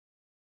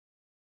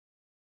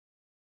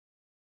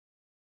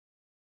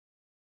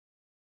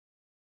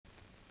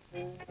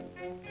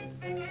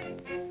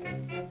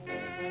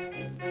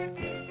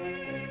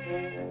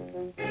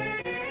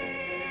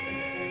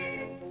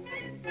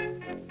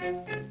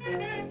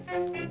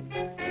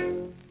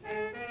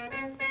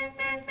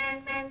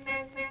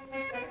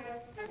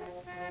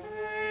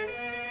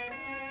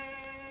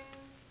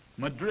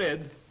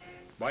Madrid,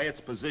 by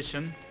its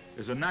position,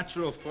 is a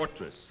natural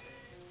fortress,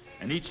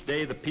 and each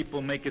day the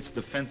people make its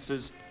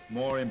defenses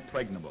more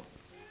impregnable.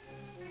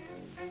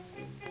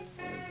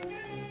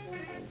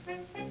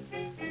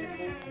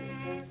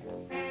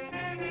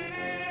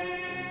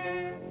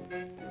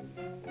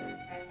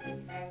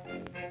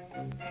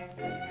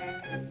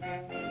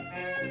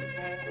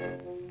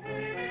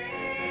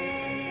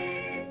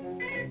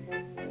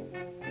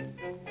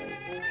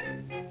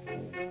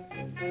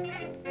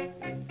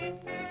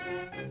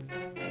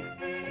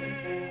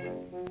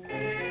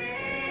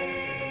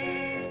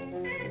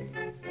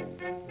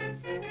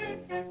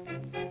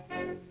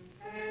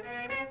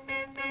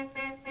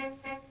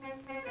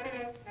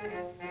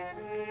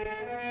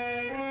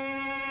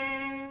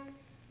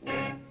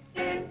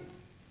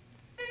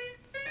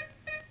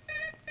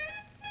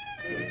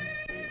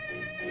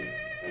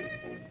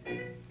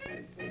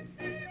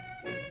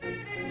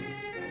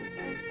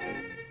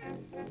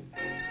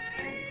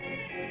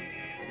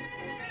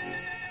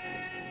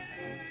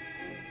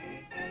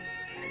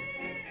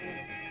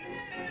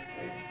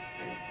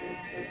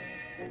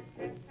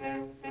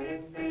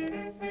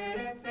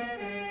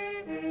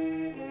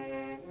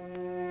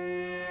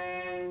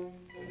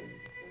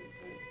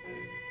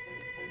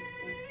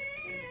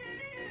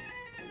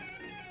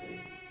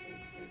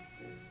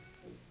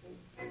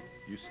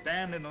 You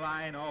stand in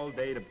line all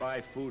day to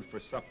buy food for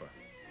supper.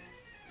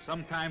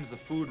 Sometimes the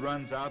food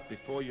runs out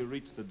before you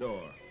reach the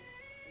door.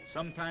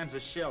 Sometimes a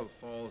shell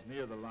falls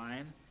near the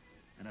line,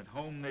 and at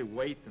home they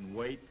wait,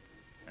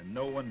 and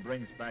no one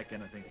brings back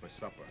anything for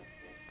supper.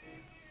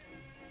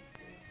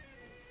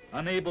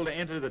 Unable to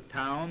enter the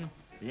town,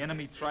 the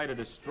enemy try to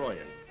destroy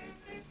it.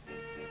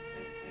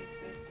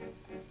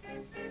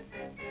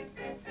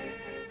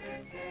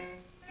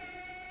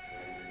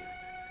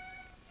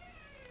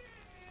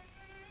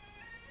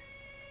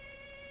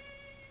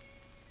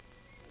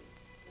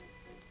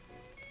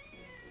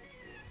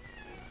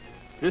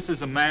 This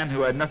is a man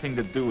who had nothing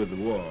to do with the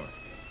war.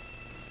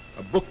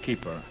 A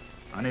bookkeeper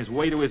on his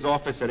way to his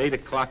office at 8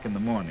 o'clock in the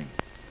morning.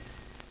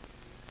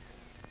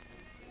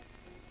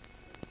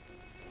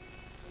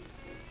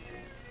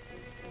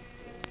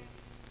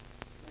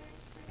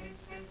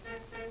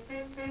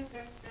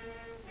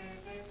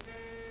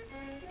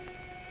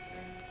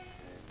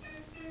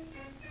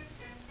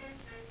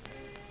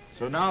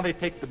 So now they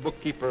take the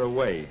bookkeeper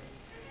away,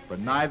 but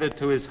neither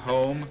to his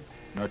home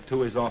nor to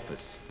his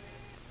office.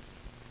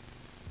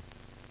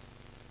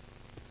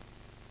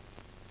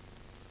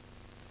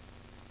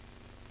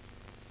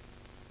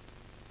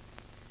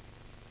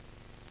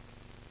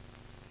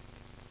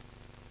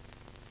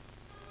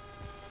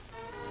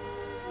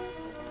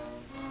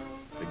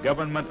 The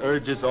government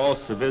urges all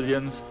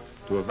civilians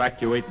to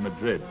evacuate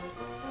Madrid.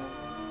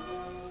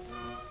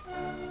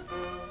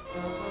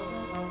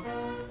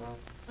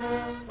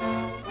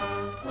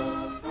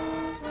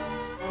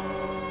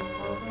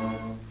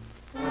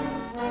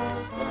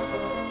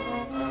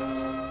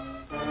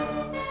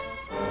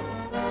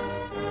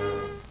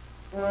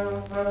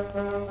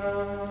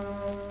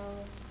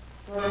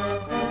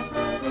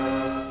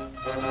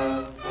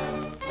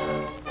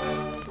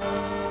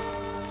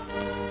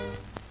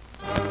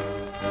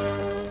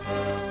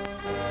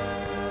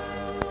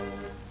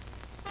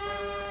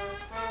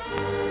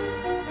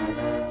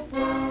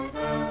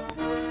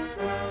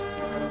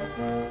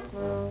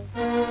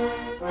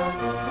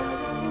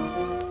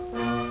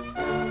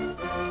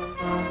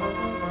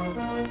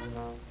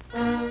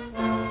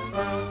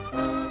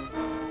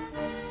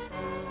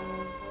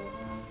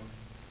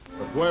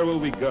 Where will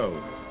we go?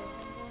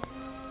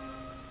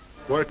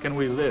 Where can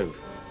we live?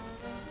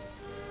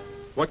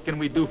 What can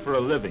we do for a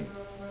living?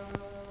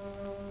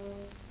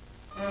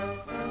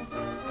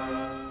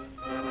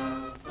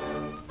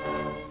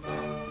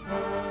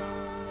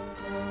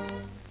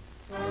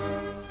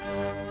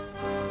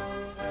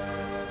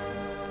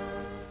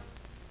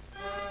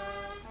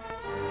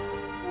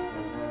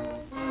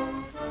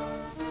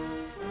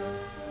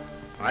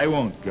 I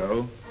won't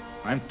go.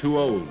 I'm too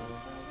old.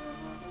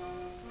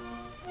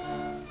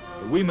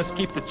 We must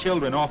keep the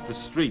children off the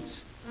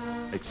streets,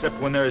 except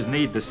when there is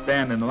need to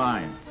stand in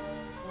line.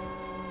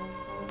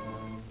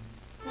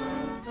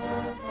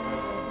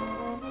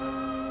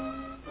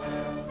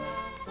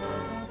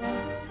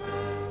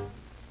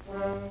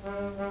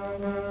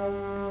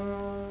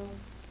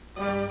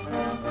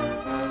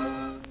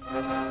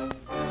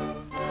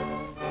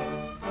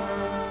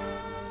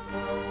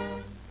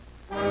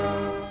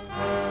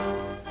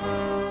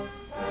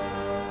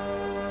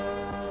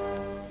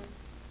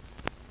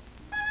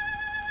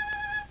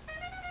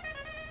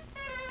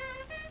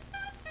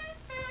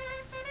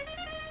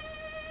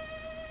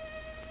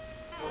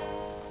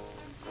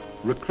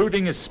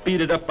 Recruiting is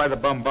speeded up by the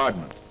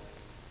bombardment.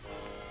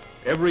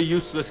 Every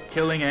useless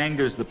killing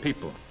angers the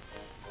people.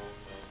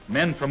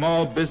 Men from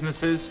all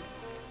businesses,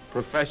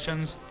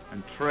 professions,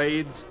 and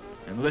trades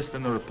enlist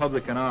in the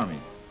Republican Army.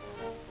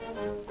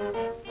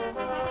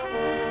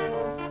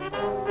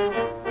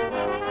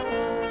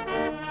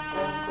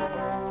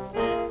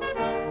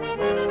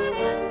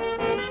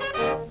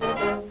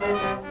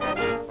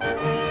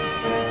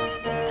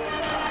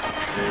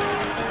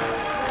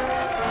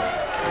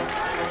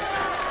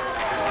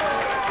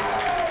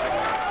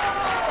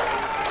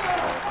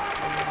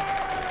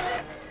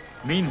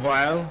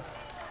 Meanwhile,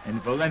 in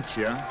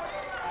Valencia,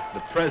 the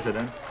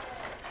president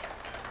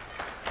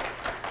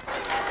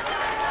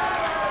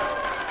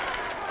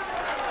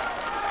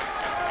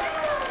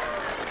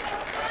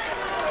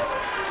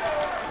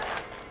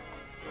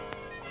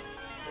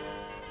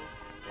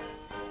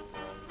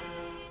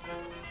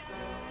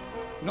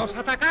nos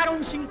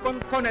atacaron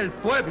con el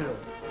pueblo.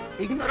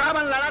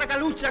 Ignoraban la larga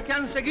lucha que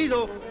han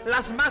seguido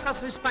las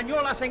masas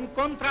españolas en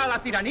contra de la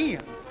tiranía.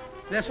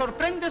 Les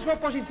sorprende su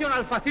oposición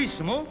al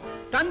fascismo,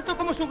 tanto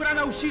como su gran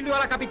auxilio a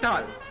la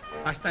capital,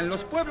 hasta en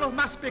los pueblos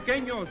más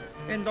pequeños,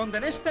 en donde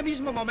en este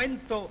mismo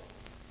momento...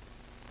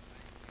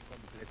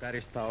 Completar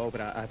esta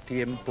obra a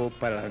tiempo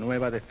para la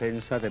nueva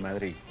defensa de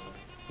Madrid.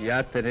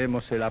 Ya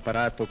tenemos el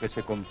aparato que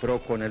se compró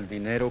con el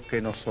dinero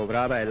que nos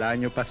sobraba el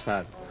año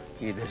pasado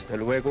y desde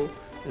luego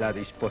la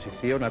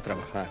disposición a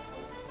trabajar.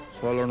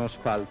 Solo nos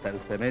falta el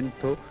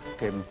cemento,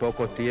 que en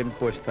poco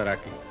tiempo estará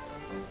aquí.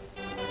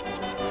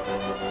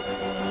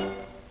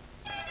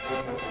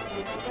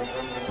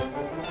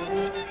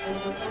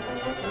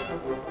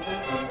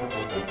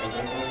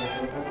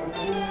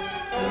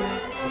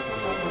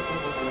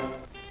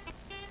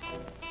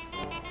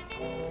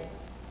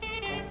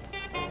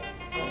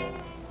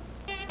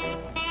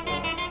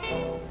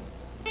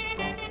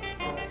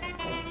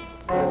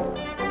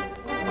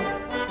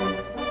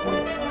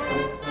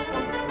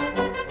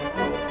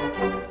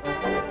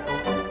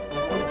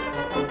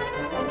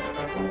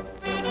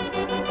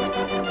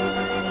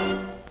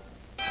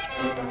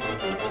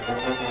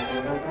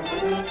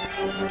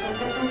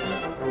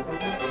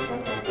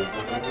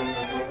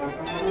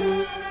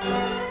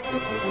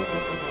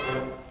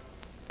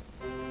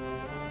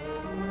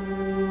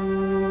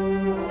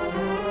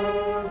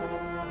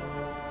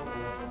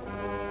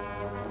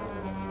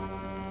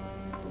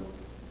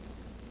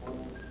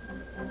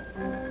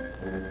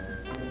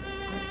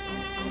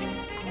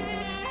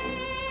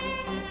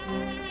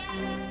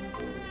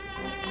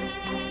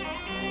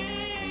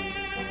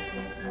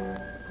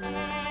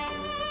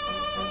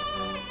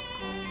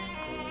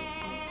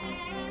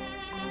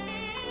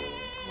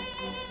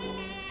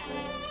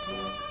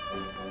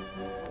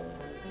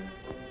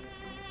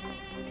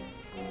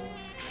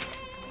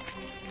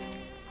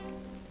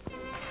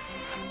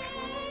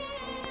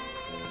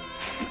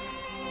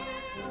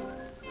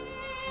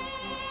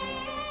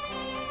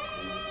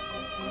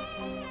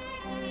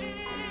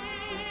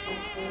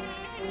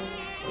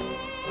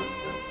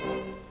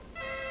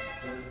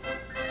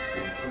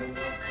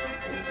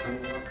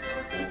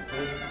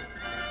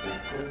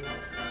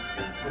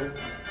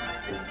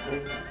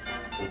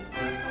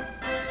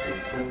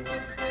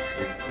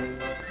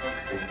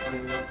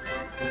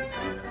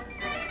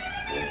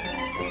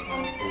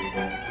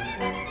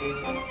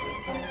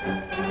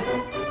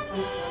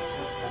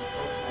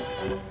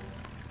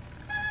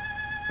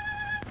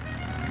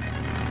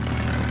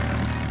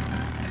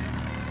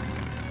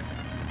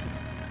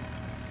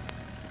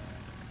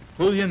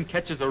 Julian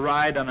catches a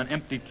ride on an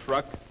empty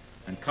truck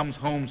and comes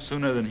home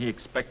sooner than he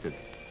expected.